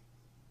long.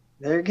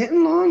 They're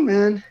getting long,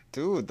 man.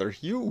 Dude, they're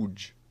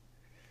huge.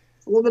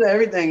 It's a little bit of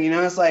everything,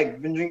 It's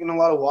like, been drinking a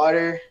lot of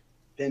water.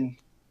 I'm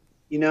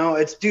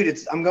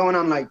going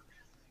on like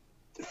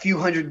a few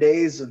hundred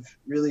days of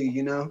really,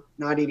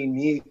 not eating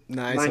meat.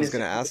 Nice. I was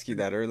going to ask you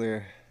that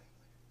earlier.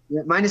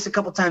 Yeah, minus a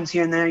couple times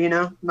here and there,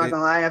 I'm not going to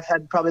lie. I've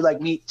had probably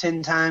like meat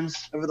 10 times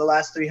over the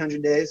last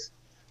 300 days.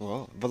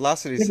 Well,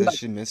 Velocity says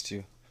she missed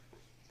you.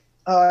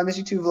 Oh, I miss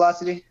you too,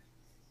 Velocity.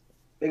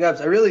 Big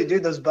ups. I really,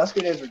 dude, those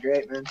busker days were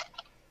great, man.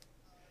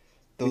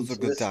 Those are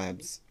good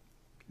times.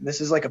 This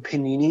is like a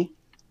panini,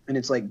 and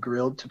it's like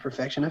grilled to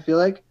perfection, I feel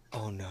like.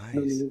 Oh,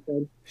 nice.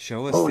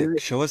 Show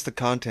us the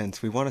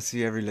contents. We want to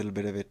see every little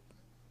bit of it.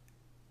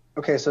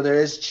 Okay, so there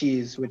is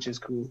cheese, which is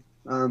cool.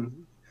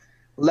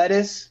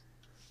 Lettuce.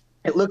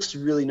 It looks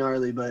really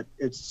gnarly, but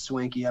it's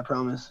swanky, I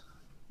promise.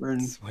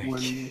 It's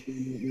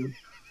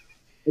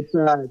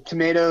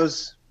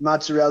tomatoes,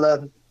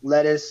 mozzarella,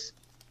 lettuce,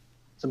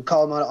 some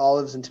Kalamata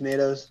olives and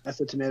tomatoes. I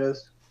said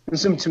tomatoes. And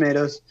some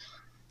tomatoes.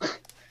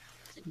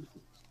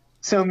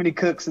 So many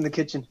cooks in the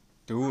kitchen.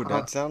 Dude,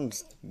 that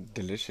sounds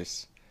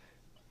delicious.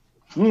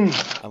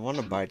 I want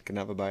a bite. Can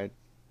I have a bite?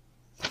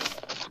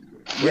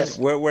 Yes.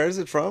 Where is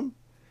it from?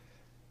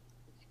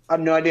 I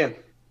have no idea.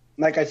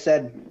 Like I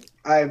said,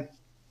 I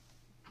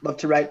love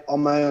to write all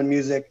my own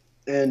music,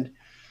 and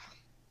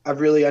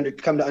I've really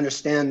come to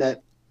understand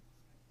that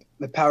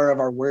the power of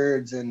our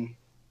words and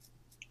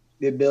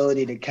the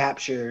ability to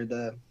capture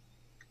the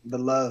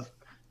love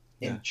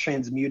and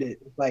transmute it.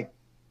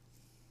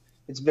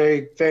 It's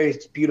very, very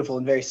beautiful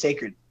and very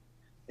sacred.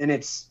 And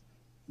it's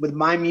with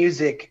my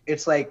music,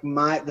 it's like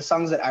the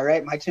songs that I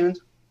write, my tunes,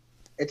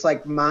 it's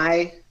like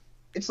my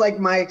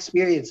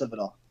experience of it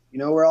all.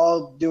 We're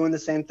all doing the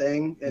same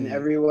thing, and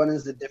everyone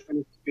is a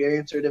different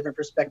experience or a different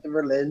perspective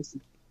or lens.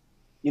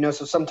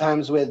 So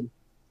sometimes with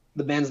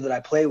the bands that I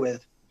play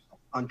with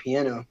on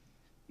piano,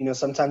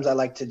 sometimes I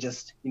like to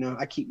just,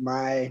 I keep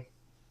my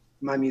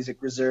music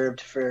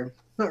reserved for,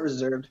 not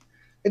reserved.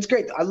 It's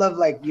great. I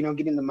love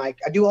getting the mic.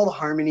 I do all the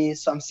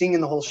harmonies, so I'm singing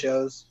the whole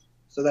shows.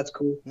 So that's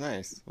cool.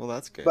 Nice. Well,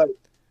 that's good. But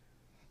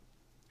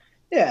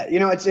yeah,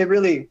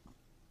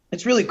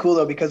 it's really cool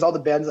though, because all the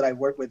bands that I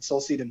work with, Soul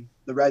Seed and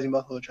the Rising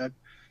Buffalo Tribe,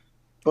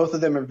 both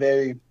of them are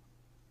very,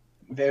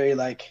 very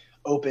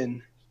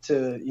open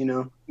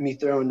to, me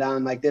throwing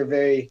down.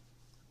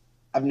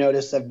 I've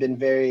noticed I've been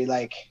very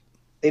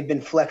they've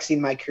been flexing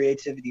my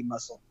creativity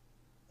muscle.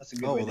 That's a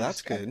good way to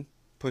that's good.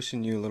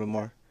 Pushing you a little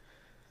more.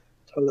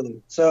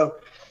 Totally. So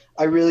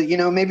I really, you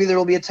know, maybe there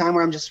will be a time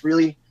where I'm just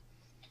really,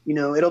 you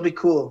know, it'll be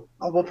cool.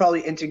 We'll probably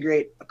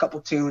integrate a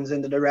couple tunes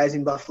into the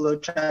Rising Buffalo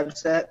Tribe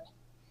set.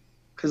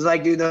 Cause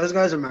like, dude, those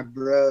guys are my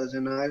bros,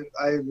 and I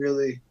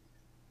really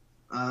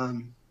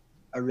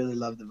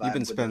love the vibe. You've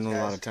been spending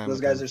a lot of time those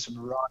with guys them. are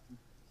some rock.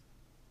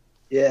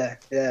 Yeah.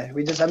 I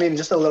mean,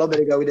 just a little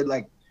bit ago, we did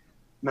like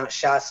Mount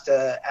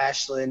Shasta,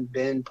 Ashland,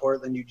 Bend,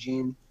 Portland,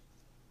 Eugene,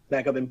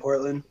 back up in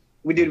Portland.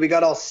 We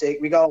got all sick.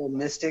 We got all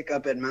mystic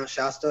up at Mount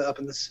Shasta, up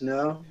in the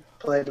snow.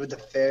 Played with the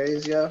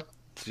fairies, yo.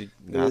 Gee, It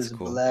that's was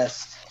cool.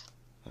 blessed.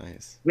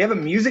 Nice. We have a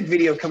music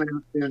video coming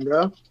out soon,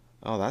 bro.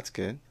 Oh, that's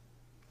good.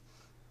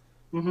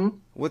 Mm-hmm.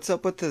 What's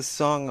up with this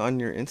song on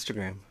your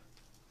Instagram?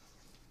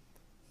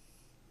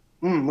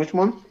 Which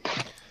one?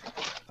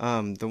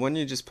 The one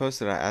you just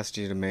posted, I asked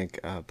you to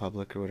make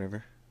public or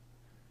whatever.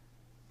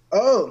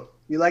 Oh,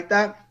 you like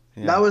that?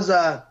 Yeah. That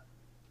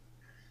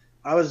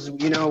was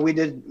you know, we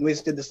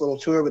just did this little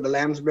tour with the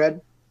Lamb's Bread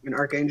in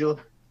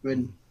Archangel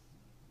when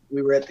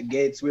we were at the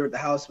gates. We were at the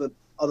house with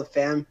all the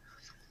fam,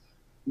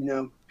 you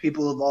know,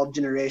 people of all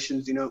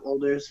generations, you know,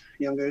 olders,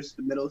 youngers,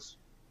 the middles.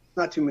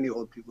 Not too many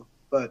old people,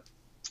 but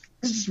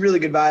it's just really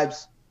good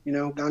vibes, you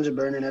know, ganja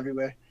burning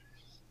everywhere.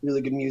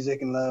 Really good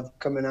music and love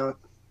coming out.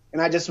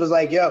 And I just was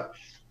like, yo,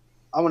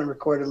 I want to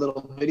record a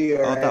little video.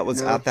 Oh, right that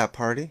was now. at that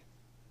party?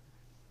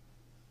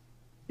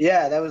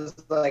 Yeah, that was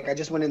like, I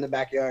just went in the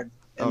backyard.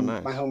 And Oh,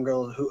 nice. my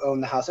homegirl who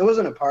owned the house. It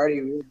wasn't a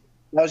party.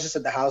 That was just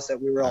at the house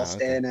that we were all okay.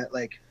 staying at,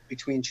 like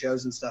between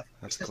shows and stuff.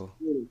 That's cool.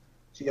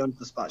 She owns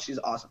the spot. She's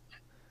awesome.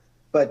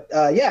 But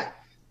yeah,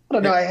 I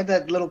don't know. I had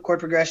that little chord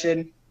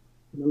progression.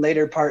 The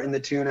later part in the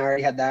tune, I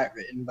already had that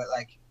written. But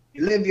like,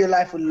 you live your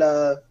life with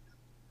love.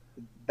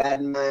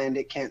 Bad mind,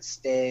 it can't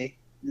stay.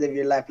 Live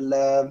your life with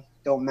love.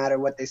 Don't matter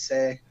what they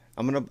say.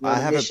 I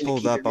have it mission to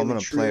pulled keep up. it I'm really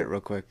gonna play true. it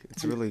real quick.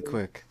 It's really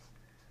quick.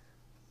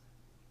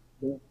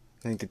 Yeah.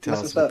 And you can tell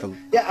That's us what's what up.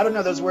 the Yeah, I don't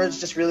know. Those words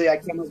just really, I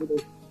came up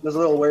with those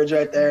little words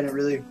right there, and it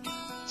really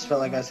just felt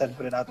like I said to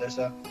put it out there.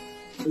 So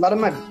a lot of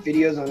my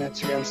videos on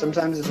Instagram,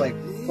 sometimes it's like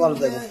a lot of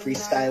little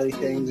freestyle-y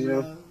things, you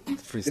know.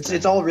 freestyle.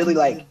 It's all really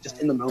like just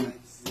in the moment.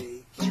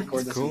 Just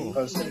record this Cool. and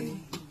post it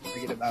and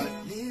forget about it.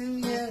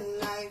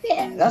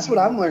 Yeah, that's what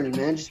I'm learning,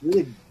 man. Just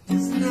really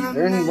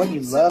learn what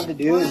you love to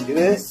do and do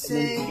it, and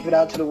then give it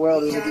out to the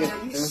world really good.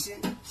 You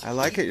know? I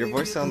like it. Your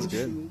voice sounds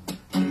good.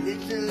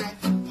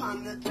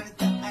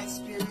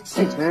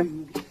 Thanks,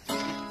 man.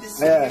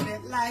 Yeah.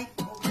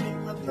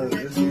 Oh,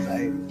 this is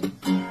like,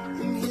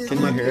 Can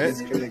you hear it's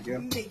it? pretty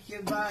good. Can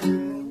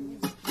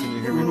you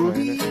hear me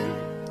playing it?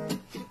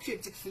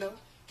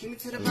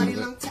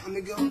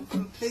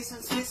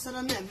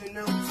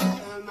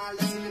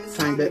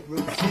 Tiny bit.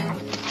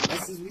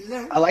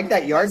 I like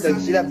that yard though. You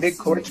see that big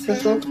quartz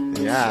crystal?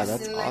 Yeah,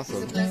 that's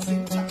awesome.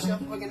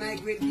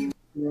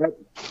 Yep.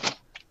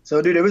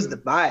 So, dude, it was the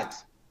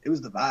vibes. It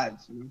was the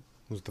vibes. You know?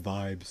 Who's the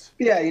vibes?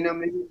 Yeah, you know,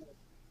 maybe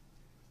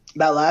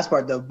that last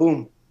part though.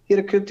 Boom. Hit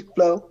a cryptic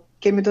flow.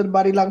 Came into the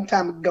body long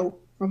time ago.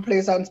 From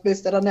place out in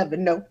space that I'll never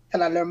know.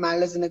 Till I learn my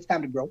lesson, it's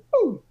time to grow.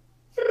 Ooh.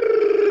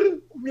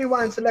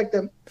 Rewind, select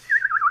them.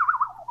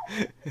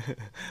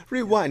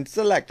 Rewind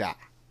selector.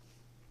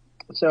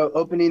 So,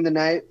 opening the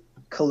night,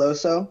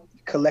 Colosso,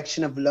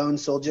 collection of lone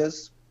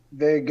soldiers.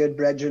 Very good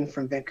brethren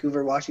from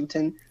Vancouver,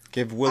 Washington.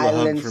 Give Will a hug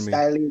Island for me.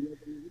 styling.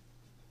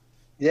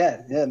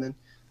 Yeah, man.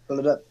 Pull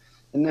it up.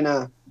 And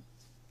then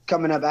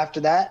coming up after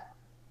that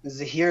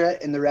is Zahira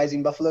in the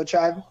Rising Buffalo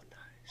Tribe.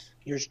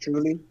 Yours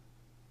truly,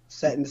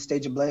 setting the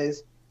stage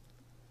ablaze.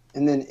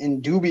 And then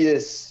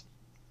Indubious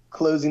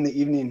closing the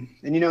evening.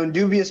 And you know,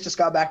 Indubious just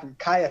got back from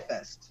Kaya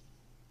Fest.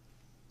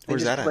 They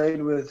Where's just that at?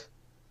 played with.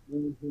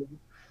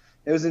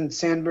 It was in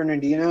San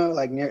Bernardino,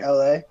 like near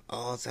LA.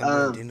 Oh, San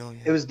Bernardino. Yeah.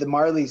 It was the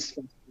Marleys.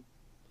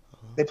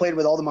 They played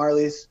with all the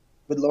Marleys,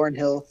 with Lauryn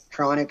Hill,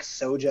 Chronic,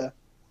 Soja,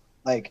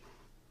 like,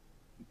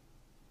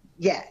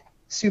 yeah,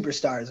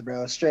 superstars,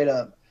 bro, straight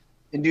up.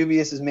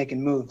 Indubious is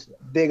making moves.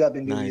 Big up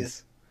Indubious.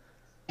 Nice.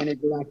 And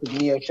it belongs to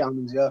Neo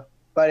Shamans, yo.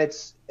 But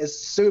it's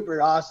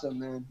super awesome,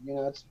 man. You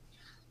know,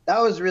 that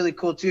was really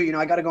cool too. You know,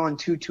 I got to go on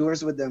 2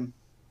 tours with them,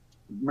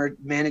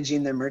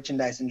 managing their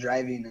merchandise and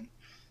driving and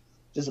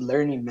just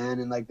learning, man.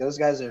 And like those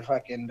guys are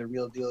fucking the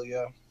real deal,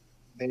 yo.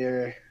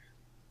 They're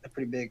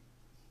pretty big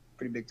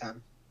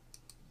time.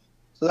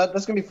 So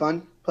that's gonna be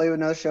fun. Play with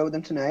another show with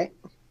them tonight.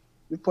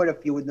 We've played a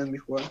few with them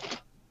before,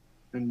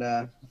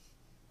 and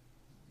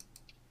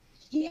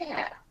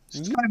yeah,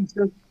 it's fun.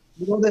 So,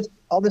 with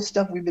all this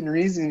stuff we've been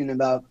reasoning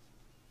about,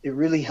 it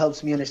really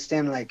helps me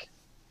understand like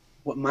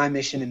what my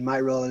mission and my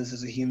role is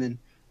as a human,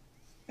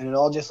 and it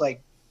all just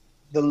like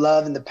the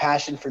love and the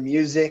passion for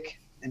music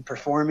and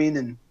performing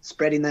and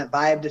spreading that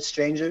vibe to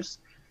strangers.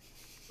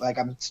 Like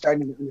I'm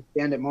starting to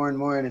understand it more and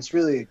more, and it's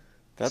really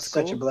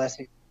such cool. a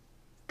blessing.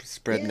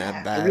 Spreading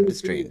Yeah, that it vibe really to is.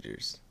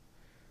 strangers.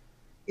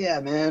 Yeah,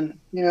 man.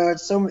 You know,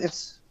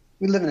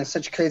 we live in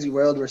such a crazy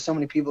world where so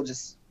many people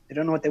just they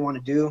don't know what they want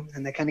to do,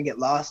 and they kind of get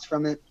lost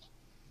from it.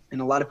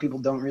 And a lot of people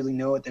don't really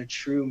know what their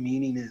true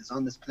meaning is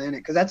on this planet,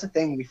 because that's the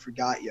thing we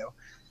forgot, yo.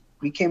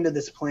 We came to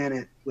this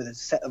planet with a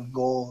set of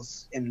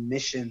goals and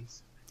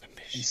missions,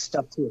 and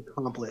stuff to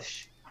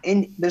accomplish.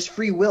 And there's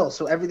free will,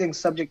 so everything's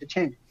subject to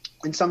change.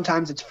 And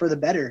sometimes it's for the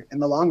better in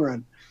the long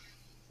run.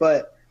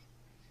 But,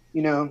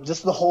 you know,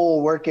 just the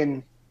whole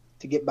working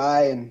to get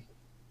by and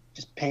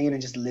just paying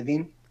and just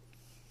living,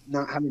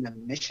 not having a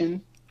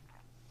mission,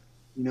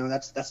 you know,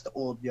 that's the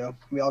old, yo.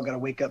 We all got to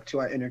wake up to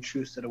our inner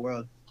truths of the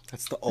world.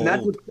 That's the old.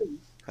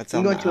 That's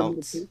on the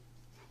outs.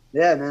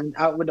 Yeah, man.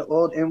 Out with the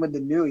old, in with the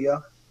new,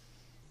 yo.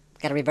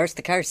 Gotta reverse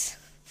the curse.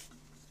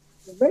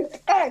 Reverse the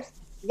curse.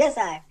 Yes,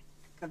 I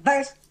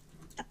reverse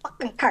the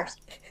fucking curse.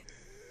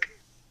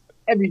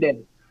 Every day.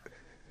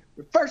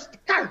 Reverse the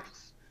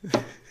curse.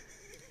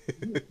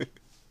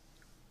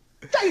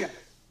 Say it.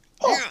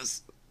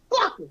 Yes.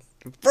 Block it.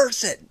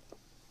 Reverse it.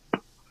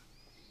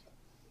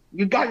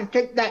 You got to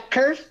take that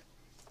curse,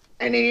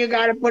 and then you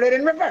got to put it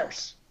in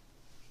reverse.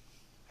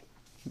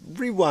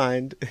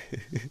 Rewind.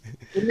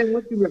 And then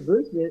once you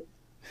reverse it,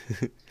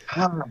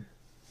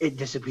 it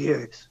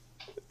disappears.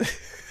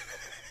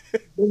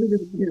 It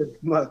disappears.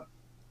 Look.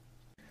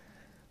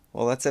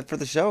 Well, that's it for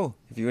the show.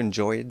 If you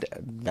enjoyed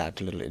that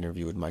little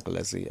interview with Michael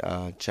Leslie,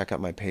 check out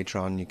my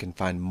Patreon. You can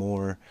find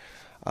more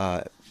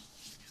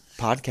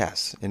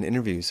podcasts and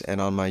interviews,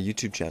 and on my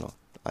YouTube channel.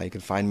 You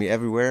can find me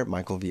everywhere,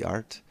 Michael V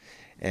Art.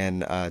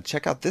 And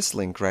check out this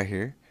link right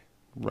here,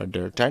 right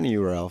there, tiny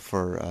URL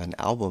for an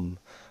album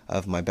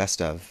of my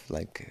best of,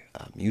 like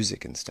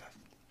music and stuff.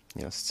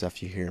 You know,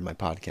 stuff you hear in my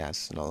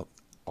podcasts and all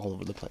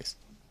over the place.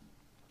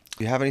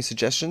 If you have any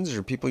suggestions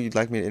or people you'd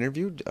like me to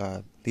interview,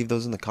 leave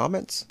those in the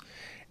comments.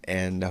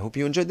 And I hope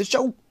you enjoyed the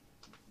show.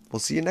 We'll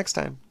see you next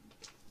time.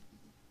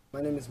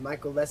 My name is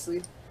Michael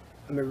Leslie.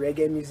 I'm a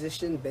reggae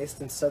musician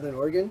based in Southern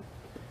Oregon.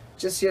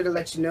 Just here to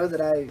let you know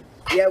that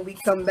we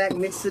come back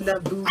mixing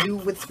up voodoo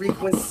with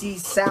frequency,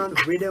 sound,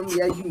 rhythm.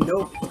 Yeah, you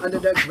know, under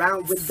the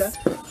ground with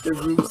the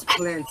roots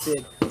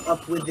planted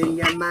up within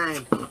your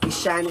mind. We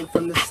shining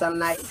from the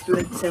sunlight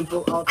through the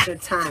temple altar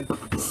time.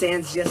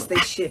 Sands just they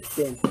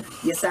shifting.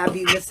 Yes, I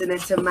be listening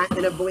to my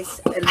inner voice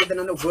and living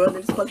on the world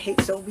and it's called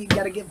hate. So we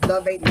gotta give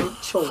love ain't no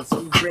choice.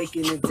 We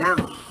breaking it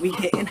down. We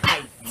getting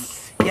hype.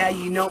 Yeah,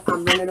 you know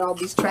I'm running all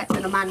these tracks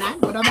into my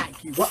night with a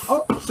mic. You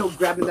so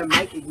grabbing the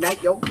mic,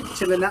 ignite, yo,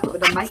 chilling up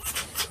with the mic.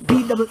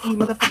 B-double-E,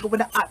 motherfucker with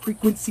the hot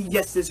frequency,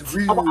 yes, it's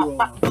real.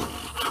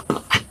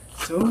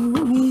 So,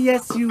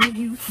 yes,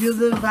 you feel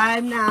the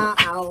vibe now,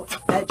 out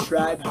at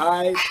Tribe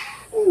High.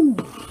 Ooh.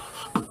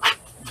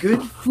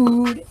 Good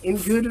food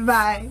and good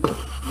vibe.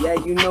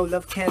 Yeah, you know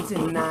love can't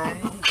deny.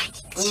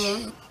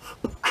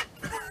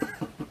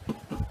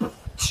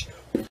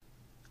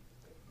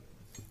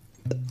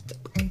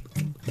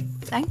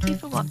 Thank you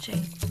for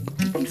watching.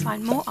 You can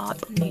find more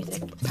art and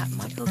music at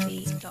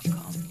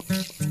michaelv.com.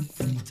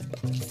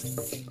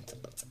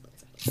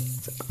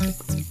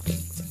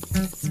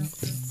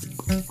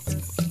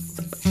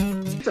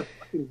 It's a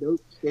fucking dope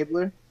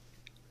stapler.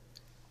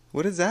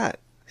 What is that?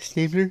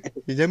 Stapler?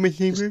 Is that my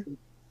stapler?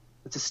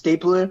 It's a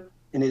stapler,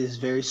 and it is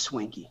very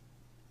swanky.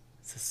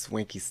 It's a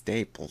swanky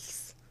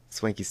staples.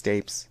 Swanky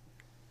stapes.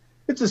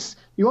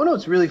 You wanna know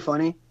what's really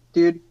funny?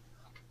 Dude,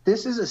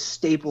 this is a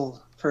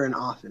staple for an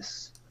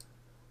office.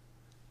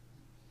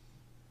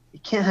 You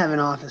can't have an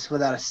office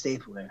without a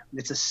stapler.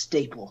 It's a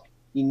staple.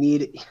 You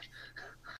need it.